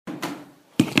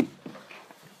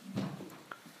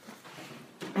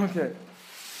Okay,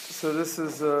 so this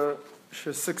is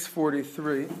Shiur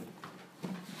 643.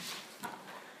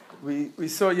 We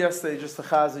saw yesterday just the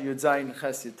Chaza Yud Zayin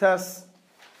Ches Yud Tes.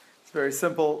 It's very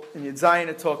simple. In Yud Zayin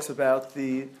it talks about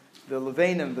the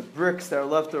levanim, the bricks that are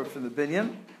left over from the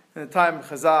binyan. In the time of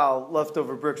Chazal,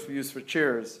 leftover bricks were used for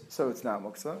chairs, so it's not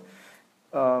Muktzah.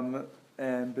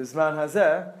 And Bizman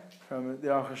Hazeh, from the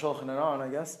Aruch HaShulchan and on, I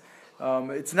guess,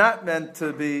 it's not meant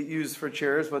to be used for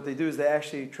chairs. What they do is they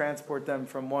actually transport them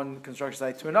from one construction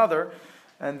site to another,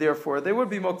 and therefore they would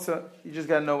be Muktzah. You just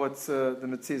got to know what's the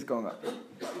Mitzvah is going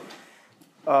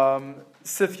on.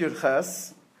 Sif Yud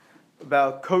Ches,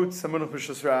 about coats Hamunach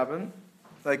B'Shus Rabin,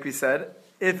 like we said,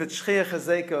 if it's Shchiach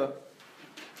Hazeka,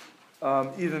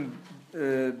 even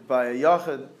by a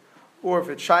Yachid, or if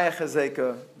it's Shayach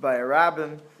Hazeka by a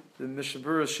Rabbin, the Mishnah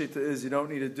Berurah's Shita is you don't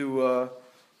need to do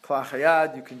Klach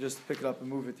Hayad, you can just pick it up and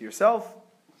move it yourself.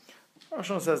 Rosh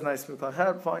Hashanah says nice with Klach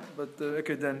Hayad, fine, but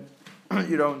then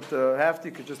you don't have to,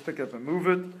 you could just pick it up and move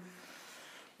it.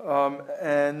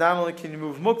 And not only can you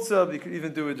move Muktzah, but you could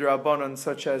even do a D'Rabbanan,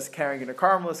 such as carrying in a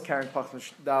Carmelis, carrying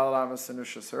Pachmash Dalalamas and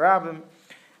Ushas Harabim.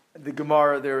 The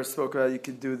Gemara there spoke about you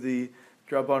could do the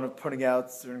D'Rabbanan of putting out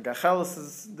during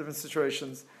Gachelis, different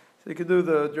situations. So you could do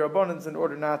the D'Rabbanans in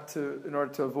order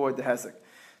to avoid the Hezek.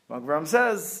 Magvaram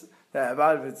says that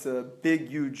if it's a big,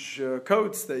 huge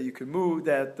coats that you can move,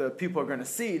 that people are going to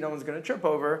see, no one's going to trip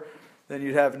over, then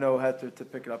you'd have no heter to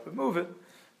pick it up and move it.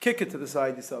 Kick it to the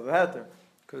side, you still have a heter.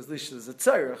 Because Lisha is a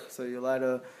tzarech, so you're allowed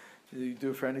to, you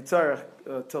do for any tzarech,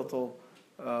 tiltal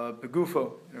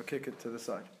begufo, kick it to the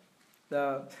side.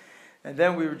 And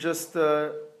then we were just,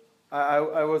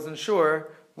 I wasn't sure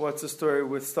what's the story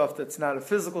with stuff that's not a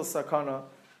physical sakana,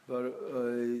 but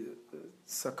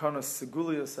sakana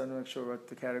segulius, I'm not sure what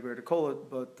the category to call it,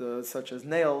 but such as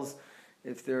nails.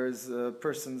 If there's a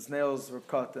person's nails were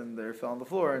cut and they fell on the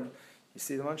floor and you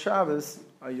see them on Shabbos,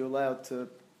 are you allowed to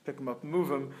pick them up and move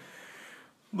them?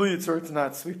 Luyitzor, it's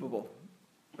not sweepable.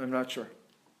 I'm not sure.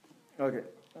 Okay,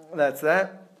 that's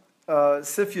that.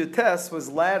 Sif Yud Tes was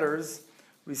ladders.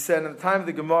 We said in the time of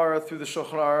the Gemara through the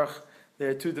Shulchan Aruch, there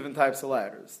are two different types of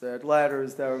ladders. There had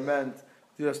ladders that were meant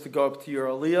just to go up to your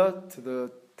aliyah, to the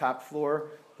top floor.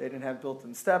 They didn't have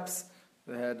built-in steps.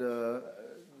 They had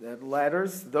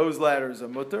ladders. Those ladders are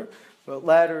mutter. But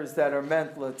ladders that are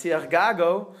meant l'tiach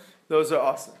gago, those are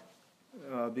awesome.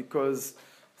 Because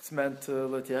it's meant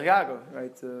l'tiach gago,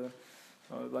 right?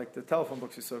 Like the telephone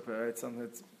books you saw, right? Something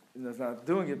that's not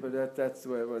doing it, but that's the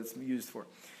way what it's used for.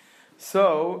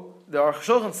 So the Aruch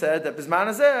HaShulchan said that Bizman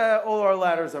Hazeh, all our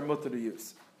ladders are mutter to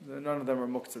use. None of them are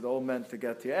Muktzah. They're all meant to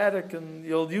get to your attic, and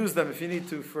you'll use them if you need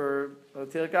to for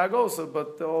Tirkag also,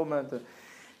 but they're all meant to.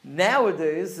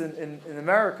 Nowadays, in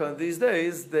America, these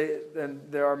days,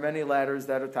 there are many ladders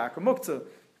that are Taka Muktzah,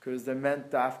 because they're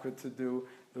meant dafka to do,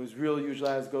 those real huge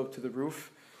ladders go up to the roof,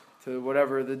 to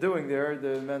whatever they're doing there.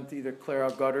 They're meant to either clear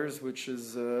out gutters, which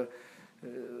is sometimes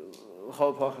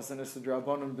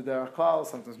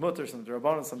mutter, sometimes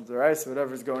Rabbanan, sometimes Deraisa,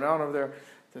 whatever's going on over there,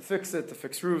 to fix it, to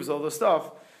fix roofs, all this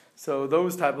stuff. So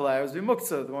those type of ladders would be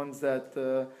Muktzah. The ones that,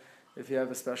 if you have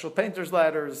a special painter's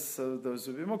ladders, so those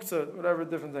would be Muktzah, whatever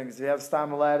different things. If you have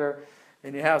stam ladder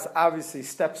in your house, obviously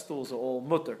step stools are all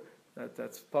mutter.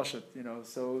 That's pashut,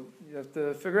 So you have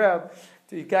to figure out,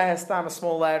 the guy has stam a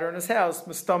small ladder in his house,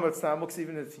 mustama it's not Muktzah,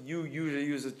 even if you usually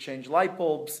use it to change light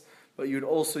bulbs, but you'd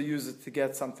also use it to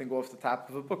get something off the top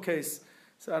of a bookcase.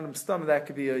 So on stomach that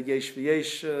could be a yesh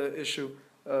v'yesh issue.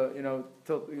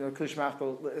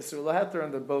 Klishmachel isur laheter,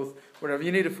 and they're both whatever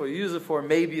you need it for, you use it for.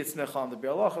 Maybe it's nechal the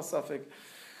bialacha suffix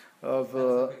of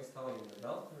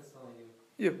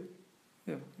you.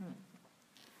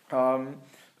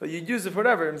 But you'd use it for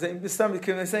whatever. I'm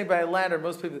saying by a ladder,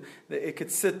 most people it could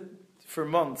sit for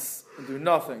months and do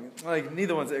nothing. Like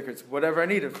neither one's ikr. Whatever I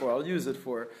need it for, I'll use it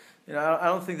for. I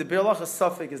don't think the bialacha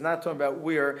suffix is not talking about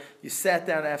where you sat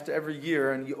down after every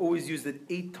year and you always used it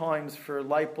 8 times for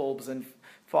light bulbs and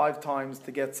 5 times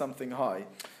to get something high.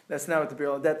 That's not what the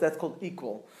bialacha. That's called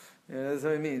equal. That's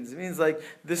what it means. It means like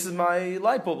this is my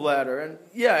light bulb ladder, and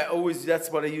that's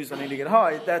what I use when I need to get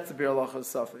high. That's the bialacha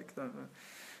suffix.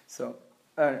 So,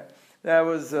 that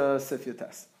was Sif Yud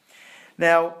Tes.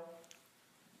 Now,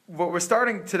 what we're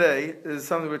starting today is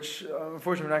something which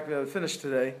unfortunately we're not going to be able to finish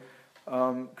today.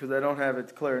 Because I don't have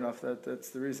it clear enough,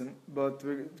 that's the reason. But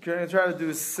we're going to try to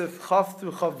do Sif Chaf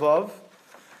through Chavav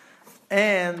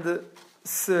and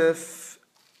Sif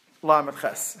Lamed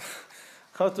Ches.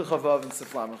 Chaf through Chavav and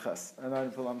Sif Lamed Ches. And I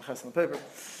didn't put Lamed Ches on the paper.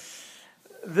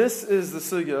 This is the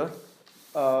sugya,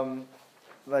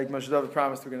 like Moshe David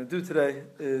promised we're going to do today,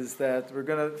 is that we're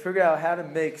going to figure out how to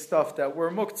make stuff that were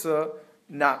Muktzah,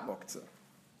 not Muktzah.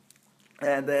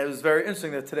 And it was very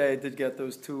interesting that today I did get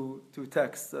those two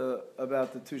texts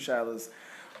about the two shilas.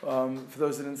 For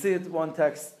those who didn't see it, one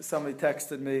text, somebody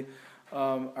texted me,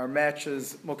 our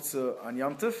matches Muktzah on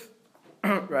Yom Tov,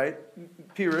 right?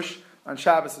 Pirush, on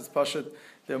Shabbos it's Pashat,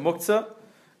 they're Muktzah.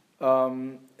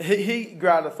 He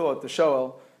got a thought, the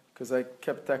Shoel, because I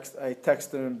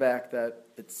texted him back that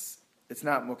it's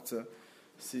not Muktzah.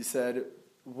 So he said,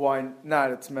 why not?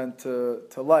 It's meant to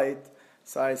light.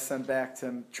 So I sent back to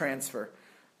him, transfer.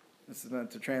 This is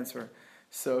meant to transfer.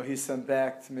 So he sent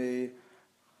back to me,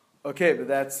 okay, but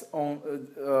that's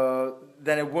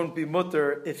then it wouldn't be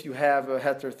mutter if you have a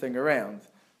heter thing around.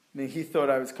 I mean, he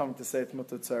thought I was coming to say it's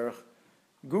mutter tzarech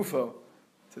gufo,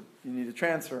 you need a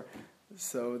transfer.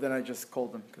 So then I just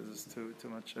called him because it's too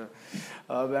much back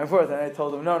and forth. And I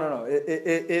told him, no.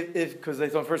 Because they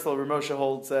thought, first of all, Ramosha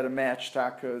holds that a match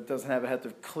taka doesn't have a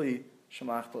heter kli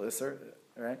shemach iser,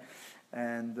 right?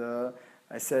 And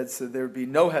I said, so there would be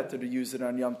no heter to use it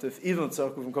on Yom Tov,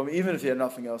 even if you had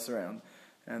nothing else around.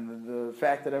 And the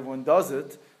fact that everyone does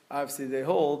it, obviously they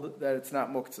hold that it's not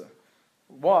Muktzah.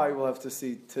 Why? We'll have to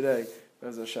see today,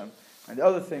 Bez Hashem. And the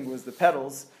other thing was the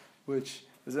pedals, which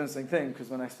was an interesting thing, because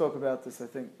when I spoke about this, I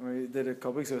think when we did it a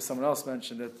couple weeks ago, someone else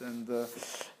mentioned it, and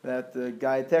that the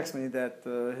guy texted me that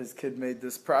his kid made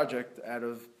this project out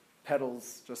of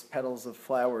petals, just petals of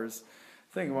flowers.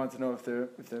 I think he wanted to know if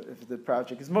the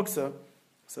project is Muktzah.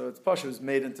 So it's Pasha was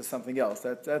made into something else.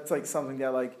 That's like something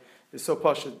that like is so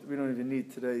Pasha we don't even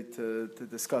need today to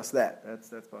discuss that.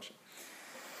 That's Pasha.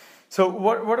 So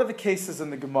what are the cases in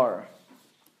the Gemara?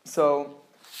 So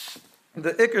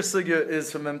the Iker Sugya is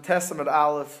from Mem Tesam at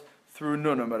Aleph through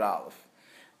Nunam at Aleph.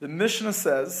 The Mishnah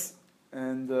says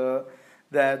and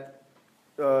that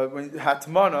when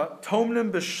Hatmana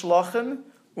Tomnim b'shlachen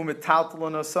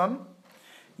u'metaltalon osan,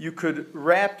 you could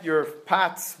wrap your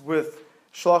pots with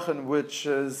shlachen, which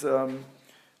is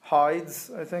hides,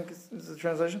 I think is the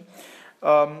translation.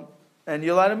 And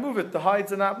you're allowed to move it. The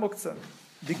hides are not muktzah.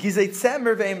 The gizei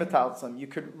tzemer ve'emetaltzam. You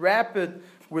could wrap it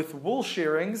with wool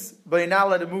shearings, but you're not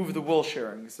allowed to move the wool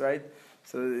shearings, right?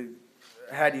 So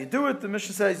how do you do it? The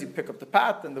Mishnah says you pick up the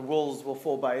pot and the wools will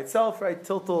fall by itself, right?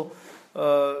 Tiltal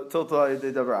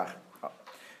davrach.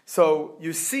 So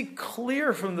you see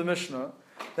clear from the Mishnah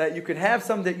that you can have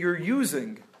some that you're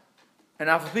using, and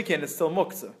after it's still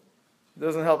muktzah. It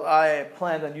doesn't help. I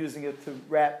planned on using it to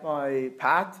wrap my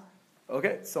pot.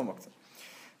 Okay, it's still muktzah.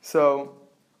 So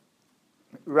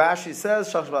Rashi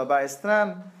says, Shach Baal Bayis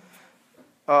Tram.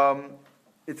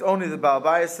 It's only the Baal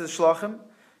Bayis' shlachim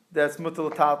that's mutal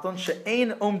talton.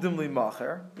 She'ein omdim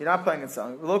limacher. You're not playing and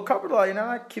selling. Lo kabbalah. You're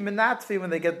not kiminatfi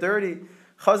when they get dirty.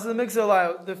 Chaz the mixer,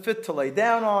 they're fit to lay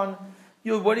down on.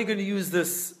 What are you going to use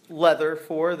this leather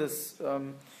for? This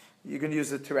you're going to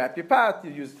use it to wrap your pot.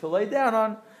 You use it to lay down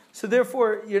on. So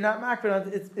therefore, you're not makbid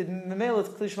on it. In the male, it's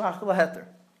klishmach leheter.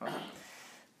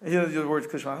 You the word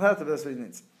klishmach leheter, but that's what it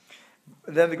means.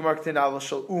 Then the Gemara continues, Al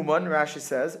Shal Uman, Rashi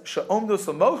says, Sha'omdos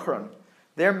Lamochron,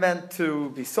 they're meant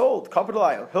to be sold.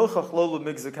 Kapitalayo, Hilchos Lolu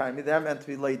Migzakaimi, they're meant to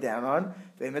be laid down on.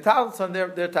 Ve'metalson,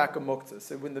 they're taka muktzah.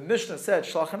 So when the Mishnah said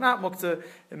Shlachanat muktzah,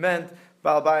 it meant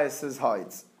Baal Bayis'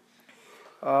 hides.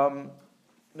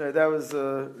 That was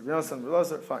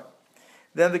fine.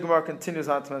 Then the Gemara continues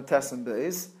on to Tessim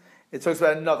Beis. It talks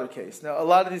about another case. Now, a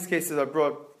lot of these cases are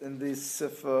brought in these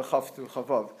Sif Chav to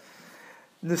Chavav.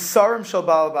 Nisarim shal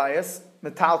Baal Bayis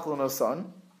metaltal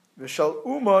nosan, v'shal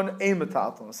Uman ein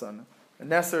metaltal nosan. A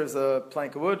Nesser is a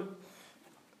plank of wood.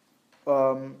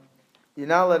 You're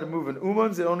not allowed to move an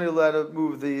Umans, you're only allowed to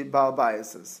move the Baal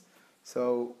Bayises.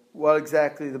 So what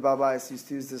exactly the Baal Bayis used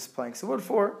to use this planks of wood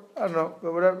for, I don't know,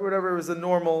 but whatever was a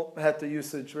normal heta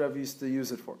usage, whatever he used to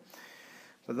use it for.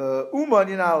 But the Uman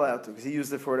you're not allowed to, because he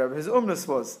used it for whatever his umnus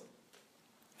was,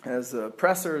 as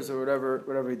pressers or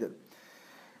whatever he did.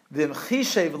 But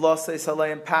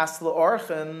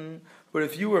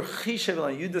if you were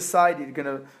chishev, you decided you're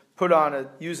going to put on it,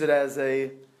 use it as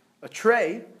a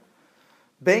tray,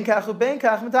 then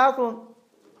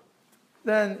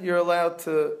you're allowed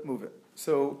to move it.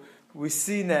 So we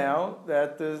see now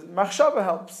that the machshava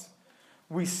helps.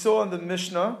 We saw in the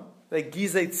Mishnah that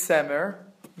gizei tzemer,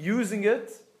 using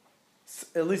it,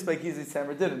 at least by gizei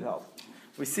tzemer, didn't help.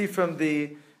 We see from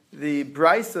the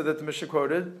brisa that the Mishnah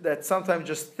quoted that sometimes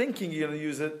just thinking you're going to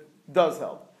use it does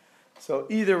help. So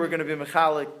either we're going to be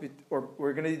mechalik, or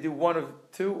we're going to do one of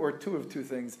two, or two of two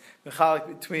things. Mechalik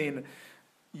between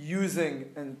using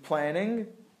and planning,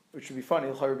 which would be funny,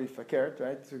 be fakert,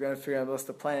 right? So we're going to figure out what's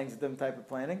the planning, it's a different type of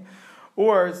planning.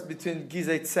 Or it's between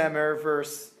gizei tzemer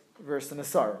versus an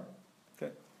asarim.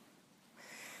 Okay.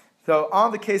 So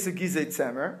on the case of gizei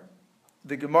tzemer,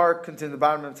 the Gemara continues the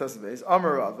bottom of Tesavez,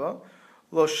 Amar Rava,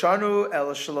 Lo shanu el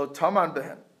shelo taman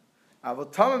behen.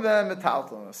 Avol taman behen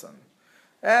metaltal nasan.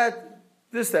 That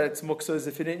it's muktzah is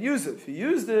if you didn't use it. If you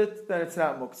used it, then it's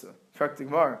not muktzah. Fact the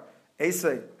Gemara.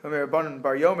 Esei, Homer Rabbanan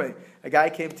Bar Yomei. A guy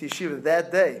came to yeshiva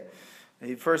that day.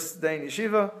 The first day in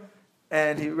yeshiva,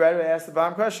 and he right away asked the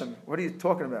bomb question. What are you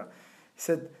talking about? He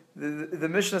said, the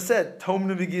Mishnah said,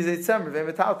 Tomnu b'gizei tzemer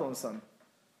v'metaltal nasan.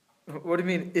 What do you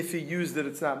mean, if you used it,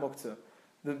 it's not muktzah?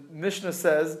 The Mishnah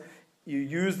says, you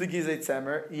use the gizei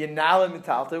tzemer, you nala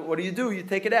metaltal. What do? You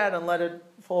take it out and let it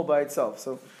fall by itself.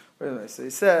 So he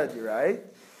said, you're right.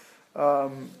 Ela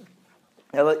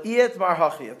ietmar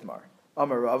hachi etmar.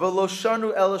 Amar Rava lo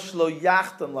shanu ela shlo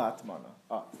yachtan latmana.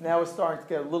 Now we're starting to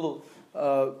get a little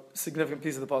significant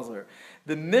piece of the puzzle here.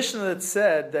 The Mishnah that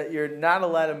said that you're not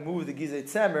allowed to move the gizei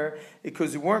tzemer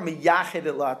because you weren't miyached at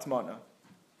latmana.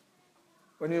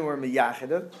 What do you mean we're miyached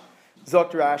it?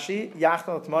 Zok Rashi,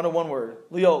 yachtan latmana, one word,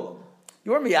 liolam.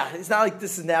 You weren't miyached. It's not like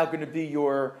this is now going to be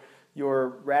your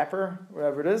wrapper,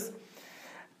 whatever it is.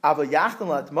 Ava yachtan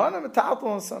latmana metaltal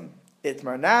nasan.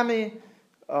 Itmar nami,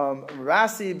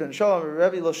 Rasi ben Shalom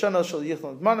Rebbe lo shana shel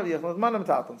yichlan latmana v'yichlan latmana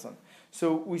metaltal nasan.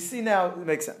 So we see now it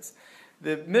makes sense.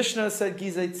 The Mishnah said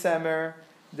gizei tzemer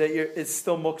that it's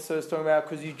still muktzah. It's talking about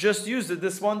because you just used it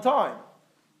this one time.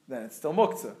 Then it's still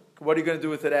muktzah. What are you going to do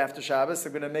with it after Shabbos?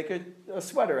 They're going to make a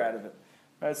sweater out of it.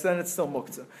 Right? So then it's still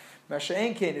muktzah.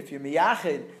 Masha'en kain, if you're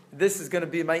miyached, this is going to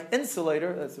be my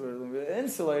insulator. That's what it's going to be,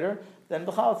 insulator. Then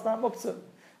b'chal it's not muktzah.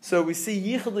 So we see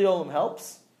yichud liolam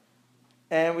helps,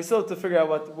 and we still have to figure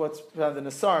out what's found in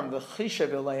the sarm, the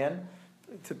chishev elayan,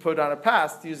 to put on a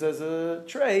pas to use as a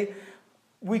tray.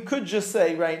 We could just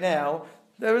say right now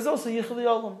there is also yichud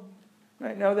liolam.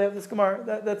 Right now they have this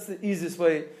gemara. That's the easiest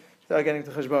way without getting to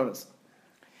cheshbonos.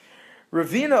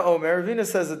 Ravina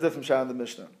says a different shah in the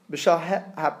Mishnah. I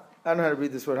don't know how to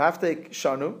read this word. Haftei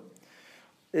shanu.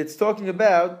 It's talking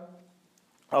about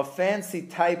a fancy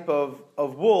type of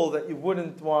wool that you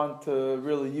wouldn't want to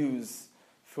really use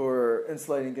for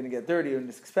insulating, going to get dirty and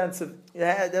it's expensive.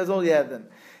 That's all you have then.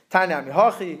 Tanya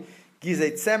mihachi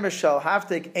gizei tzemer shall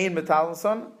haftei ein metaltal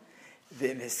nasan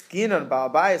v'im hiskinon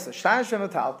ba'abayis l'shayim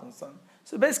metaltal nasan.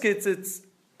 So basically, it's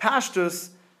pashtus.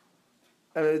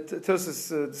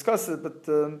 Tosus discusses it, but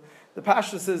the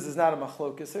Pashtus is not a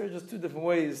machlokus. There are just two different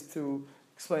ways to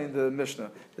explain the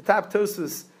Mishnah. The top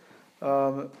Tosus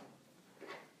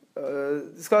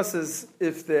discusses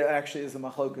if there actually is a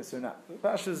machlokus or not. The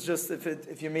Pashtus is just if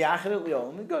you're miyached it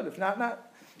liolam, good. If not,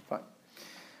 fine.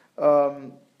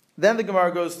 Then the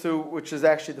Gemara goes to, which is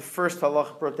actually the first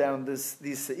halach brought down these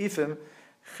seifim,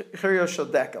 Chiryo shel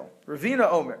dekel.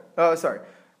 Ravina Omer.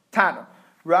 Tana.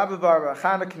 Rabbi Bar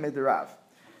Chana K'mei Rav.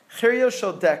 Chiryo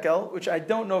shel dekel, which I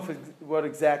don't know what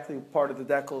exactly part of the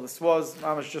dekel this was.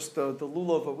 Mama's just the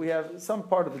lulav, but we have some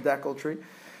part of the dekel tree.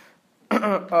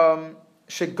 Shegadron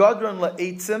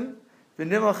la'etzim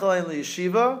v'nimach alein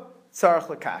liyeshiva tzarich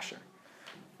l'kasher.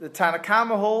 The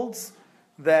Tanakama holds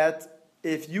that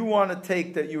if you want to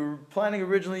take that you were planning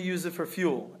originally to use it for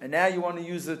fuel, and now you want to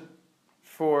use it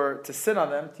to sit on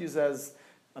them, to use as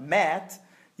a mat,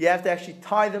 you have to actually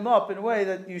tie them up in a way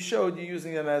that you showed you're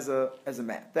using them as a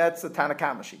mat. That's the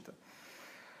Tanakama Shita.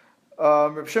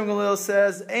 Reb Shimon Gamliel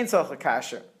says, Ein tzarich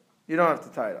l'kasher. You don't have to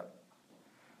tie it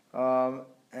up.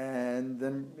 And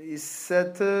then he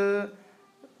said to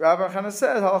Rabbi Chana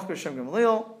said, Halach Reb Shimon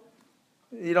Gamliel,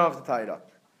 you don't have to tie it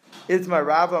up. It's my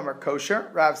Rav Amar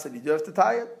kosher. Rav said you do have to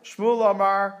tie it. Shmuel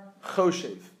Amar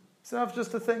choshev. It's enough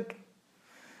just to think.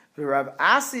 The Rav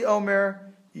Asi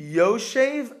Omer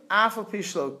Yoshev Afa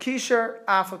Pishlo Kisher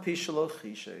Afa Pishlo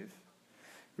Chishev.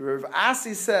 Rav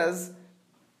Asi says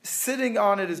sitting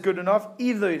on it is good enough,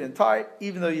 even though you didn't tie it,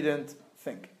 even though you didn't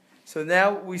think. So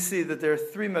now we see that there are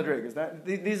three madrigas.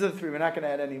 These are the three. We're not going to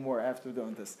add any more after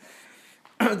doing this.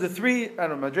 The three,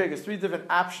 madrigas, three different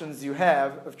options you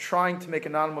have of trying to make a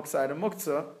non-muktzah item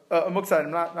muktzah,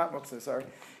 not muktzah, sorry,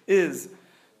 is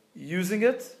using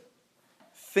it,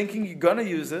 thinking you're going to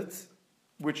use it,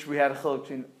 which we had a chiluk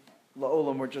between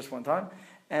la'olam or just one time,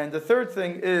 and the third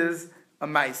thing is a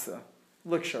maisa,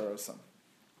 liksharosam.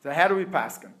 So how do we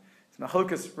paskin? It's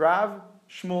machokas Rav,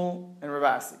 Shmuel, and Rav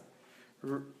Asi.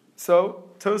 So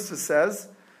Tosfos says,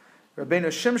 Rabbeinu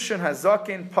Shimshon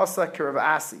Hazakin Pasak Rav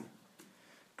Asi.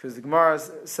 Because the Gemara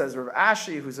says Rav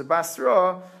Ashi, who's a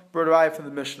Basra, brought a raya from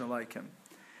the Mishnah like him.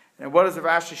 And what is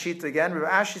Rav Ashi Shita again?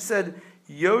 Rav Ashi said,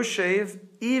 Yoshev,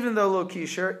 even though lo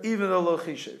kisher, even though lo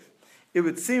chishev. It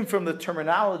would seem from the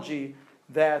terminology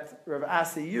that Rav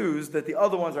Asi used that the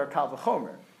other ones are kal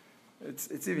v'chomer.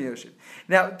 It's even Yoshev.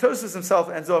 Now, Tosfos himself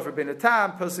ends off Rabbeinu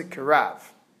Tam, Posek Karav.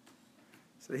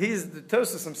 So the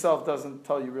Tosfos himself doesn't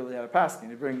tell you really how to paskin.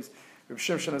 He brings Reb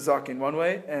Shimshon HaZakin one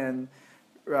way, and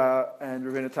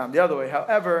Rabbeinu Tam the other way.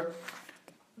 However,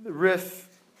 the Rif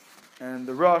and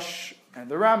the Rosh and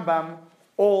the Rambam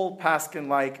all paskin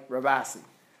like Rav Asi.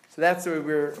 So that's the way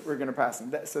we're going to pass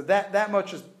them. So that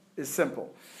much is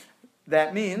simple.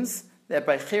 That means that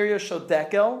by Cheria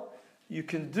Shodekel, you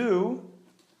can do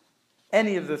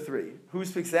any of the three. Who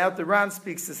speaks out? The Ran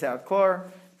speaks this out. Klar,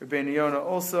 Rabbeinu Yonah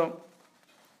also.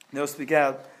 They'll speak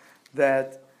out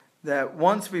that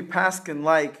once we paskin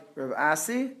like Rav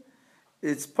Asi,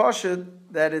 it's pashut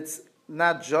that it's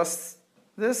not just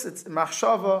this, it's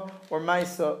machshava or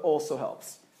maisa also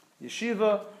helps.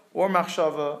 Yeshiva or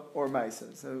machshava or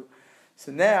maisa.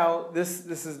 So now this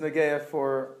is negeya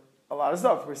for a lot of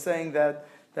stuff. We're saying that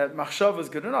machshava is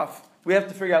good enough. We have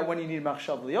to figure out when you need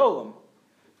machshava liolam.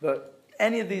 But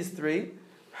any of these three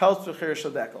helps with Chir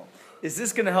Shodekel. Is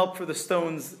this going to help for the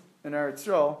stones in Eretz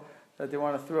Yisrael that they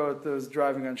want to throw at those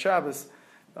driving on Shabbos,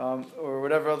 or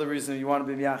whatever other reason you want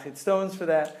to be miyachid stones for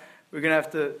that? We're going to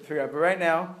have to figure out. But right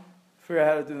now, figure out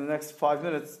how to do the next 5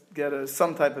 minutes, get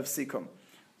some type of sikum.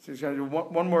 So he's going to do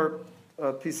one more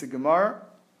piece of Gemara,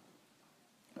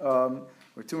 or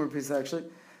two more pieces actually.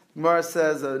 Gemara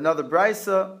says another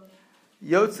brisa,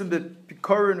 yotzim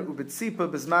b'pikorin u'b'tzipa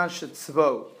b'zman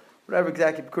shetzvo. Whatever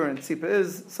exactly pikorin and tzipa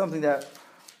is, something that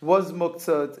was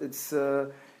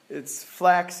muktzah. It's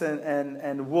flax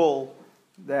and wool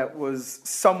that was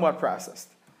somewhat processed,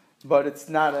 but it's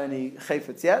not any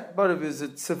chayfetz yet. But if it's a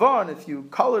tzivon, if you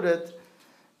colored it,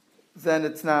 then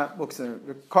it's not muktzah.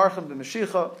 Karchem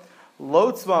b'mashicha,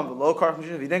 lo tzvam v'lo karchem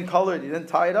b'mashicha. If you didn't color it, you didn't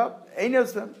tie it up, ein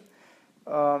yotzvam.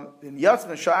 In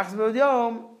yatzvam shachs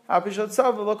b'yom, apishot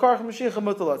tzav v'lo karchem b'mashicha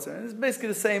mutalatzah. And it's basically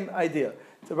the same idea.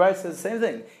 The Bride says the same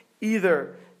thing.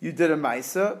 Either you did a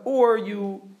maisa, or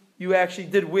you actually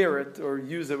did wear it or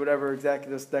use it, whatever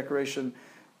exactly this decoration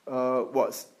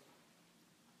was.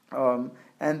 And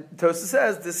Tosa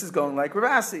says this is going like Rav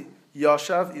Asi.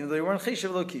 Yashav, even though they weren't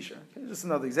Chishav lo Kisha. Okay, just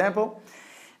another example.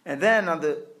 And then on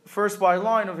the first wide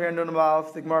line over here in Nun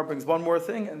Aleph, the Gemara brings one more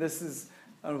thing, and this is,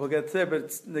 I don't know if we'll get there, but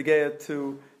it's negeya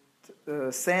to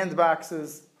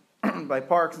sandboxes by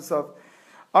parks and stuff.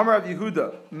 Amar Rav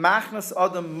Yehuda, Machnas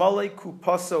Adam Malei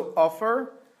Kupaso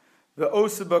Offer, the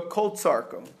Osaba Kol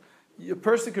Tzarko. A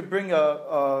person could bring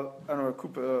a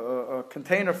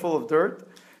container full of dirt,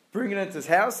 bring it into his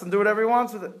house, and do whatever he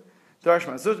wants with it. As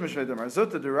long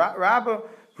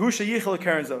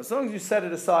as you set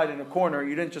it aside in a corner,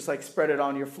 you didn't just like spread it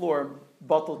on your floor,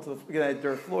 bottle to the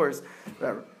dirt floors,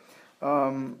 whatever.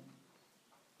 So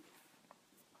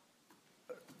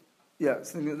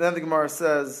then the Gemara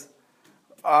says,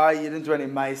 you didn't do any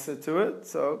maisa to it.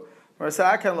 So Gemara says,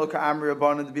 I can't look at Amri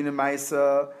Rabbanan to be a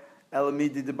maisa.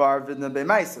 Elamidi debar vidna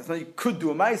b'maisa. So you could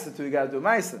do a maisa too. You got to do a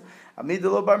maisa. Amida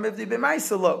lo bar mivdi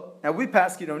b'maisa lo. Now we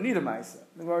pass. You don't need a maisa.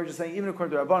 The Gemara is just saying even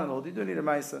according to Rabbanan, you do need a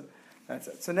maisa. That's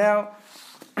it. So now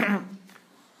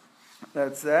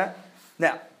that's that.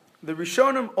 Now the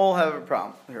Rishonim all have a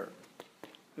problem here.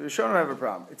 The Rishonim have a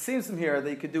problem. It seems from here that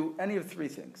you could do any of three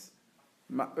things.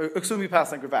 Excuse me,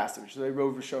 pass like Ravasi, which is a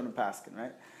Rov Rishonim Paskin,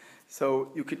 right?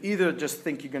 So you could either just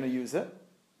think you're going to use it,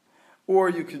 or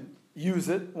you could use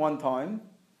it one time,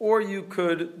 or you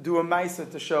could do a maisa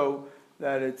to show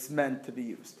that it's meant to be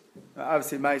used.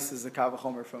 Obviously, maisa is a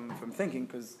kavachomer from thinking,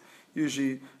 because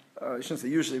usually, I shouldn't say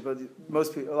usually, but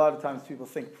most people, a lot of times people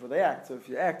think before they act. So if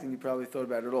you're acting, you probably thought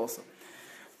about it also.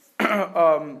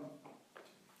 The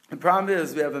problem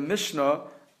is we have a Mishnah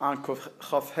on Kuf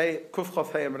Chaf Hei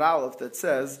Amud Aleph that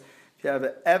says if you have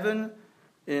an Evan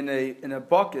in a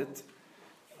bucket,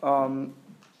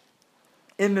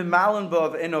 in Mimalanba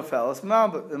of Enofelis,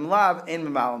 in Lav, in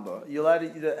Mimalanba.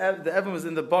 The Evan was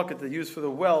in the bucket that used for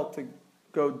the well to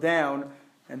go down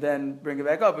and then bring it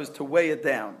back up, is to weigh it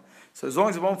down. So as long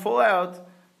as it won't fall out,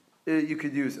 you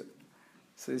could use it.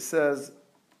 So he says,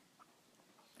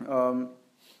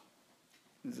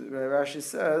 Rashi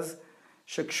says,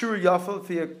 Shakshur Yafal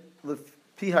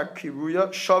Piha Kiruya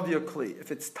Shavya Kli.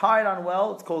 If it's tied on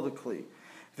well, it's called a Kli.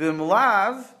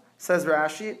 V'imlav, says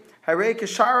Rashi, Harei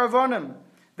Kishar Avonim.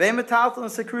 V'emetaltal and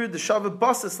Sekru, the Shavah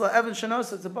Basis, La Evan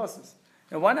Shanosa, it's a Basis.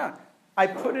 And why not? I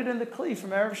put it in the Kli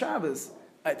from Erev Shabbos.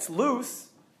 It's loose.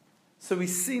 So we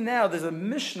see now there's a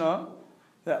Mishnah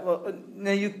that,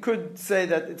 now you could say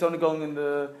that it's only going in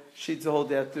the sheets the whole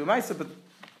day to do a Maisa, but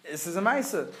this is a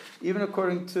Maisa. Even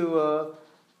according to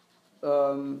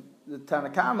the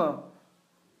Tanakama,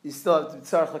 you still have to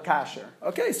tzarech l'kasher.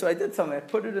 Okay, so I did something. I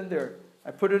put it in there. I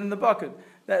put it in the bucket.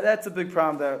 That's a big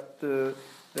problem that the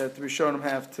Rishonim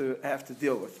have to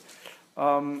deal with.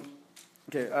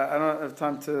 Okay, I don't have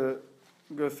time to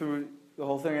go through the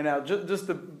whole thing right now. Just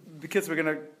the the kids, we're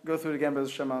going to go through it again by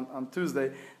Hashem on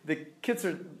Tuesday. The kids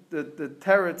are the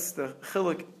teretz, the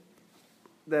chiluk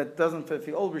that doesn't fit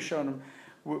the old Rishonim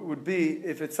would be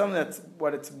if it's something that's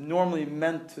what it's normally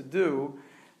meant to do,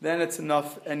 then it's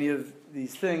enough. Any of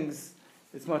these things,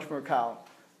 it's much more kal.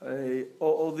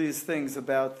 All these things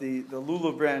about the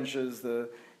lulav branches, the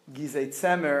gizei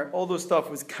tzemer, all those stuff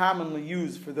was commonly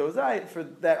used for for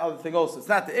that other thing also. It's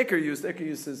not the ikar use. The ikar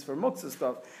use is for muktzah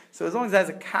stuff. So as long as it has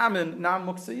a common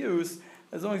non-muktzah use,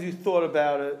 as long as you thought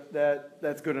about it,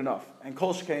 that's good enough. And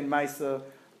kol shkein maisa,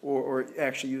 or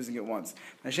actually using it once.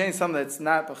 Now, saying something that's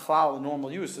not b'chlal, a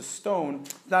normal use, a stone,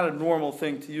 it's not a normal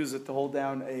thing to use it to hold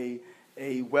down a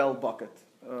well bucket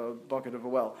of a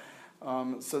well.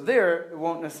 So there, it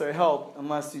won't necessarily help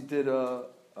unless you did a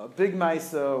big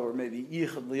maisa or maybe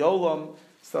yichud liolam,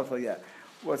 stuff like that.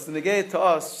 What's the negay to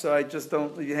us, so I just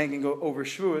don't leave you hanging over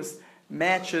Shavuos,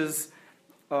 matches,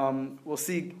 we'll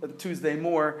see Tuesday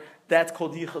more, that's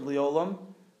called yichud liolam.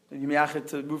 You miyachet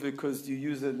to move it because you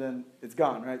use it and then it's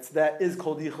gone, right? So that is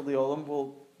called yichud liolam.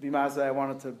 We'll be mazah, I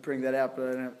wanted to bring that out, but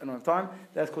I don't have time.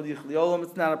 That's called yichud liolam.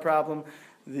 It's not a problem.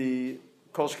 The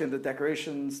kolshkin, the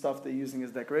decoration stuff they're using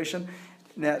as decoration.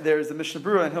 Now, there's the Mishnah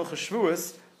Berurah in Hilchos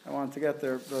Shavuos. I wanted to get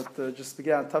there, but just to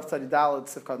get on Tav Tzadi Daled,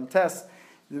 Sifkat and Tes,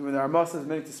 when our Moshe is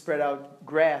meant to spread out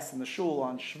grass in the shul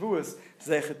on Shavuos,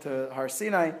 Zeichet to Har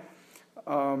Sinai,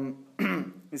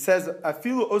 he says,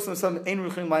 "Afilu osam some ein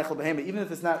ruchin meichel behema." Even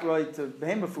if it's not right to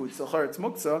behema food, so it's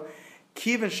muktzah.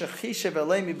 Kiven shechishev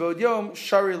elei mibod yom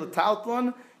shari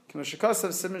l'taltlon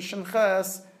k'mashakasav siman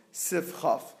shenches sif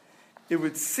chaf. It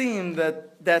would seem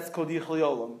that that's called yichud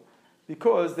liolam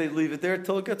because they leave it there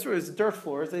till it gets through. It's dirt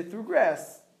floors. They threw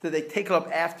grass. Did they take it up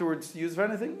afterwards to use for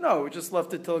anything? No, we just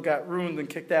left it till it got ruined and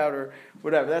kicked out or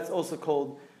whatever. That's also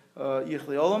called yichud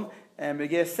liolam. And we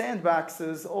get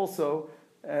sandboxes also,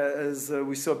 as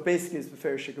we saw basically as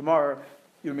Beferish Gemara,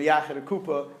 you miyachet a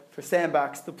kupa for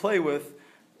sandbox to play with.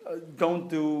 Don't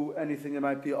do anything that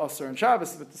might be Asr and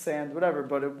Shabbos with the sand, whatever,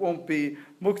 but it won't be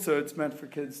Muktzah. It's meant for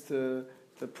kids to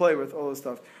play with, all this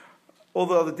stuff. All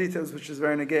the other details, which is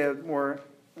very negay, more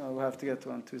we'll have to get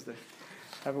to on Tuesday.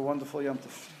 Have a wonderful Yom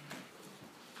Tov.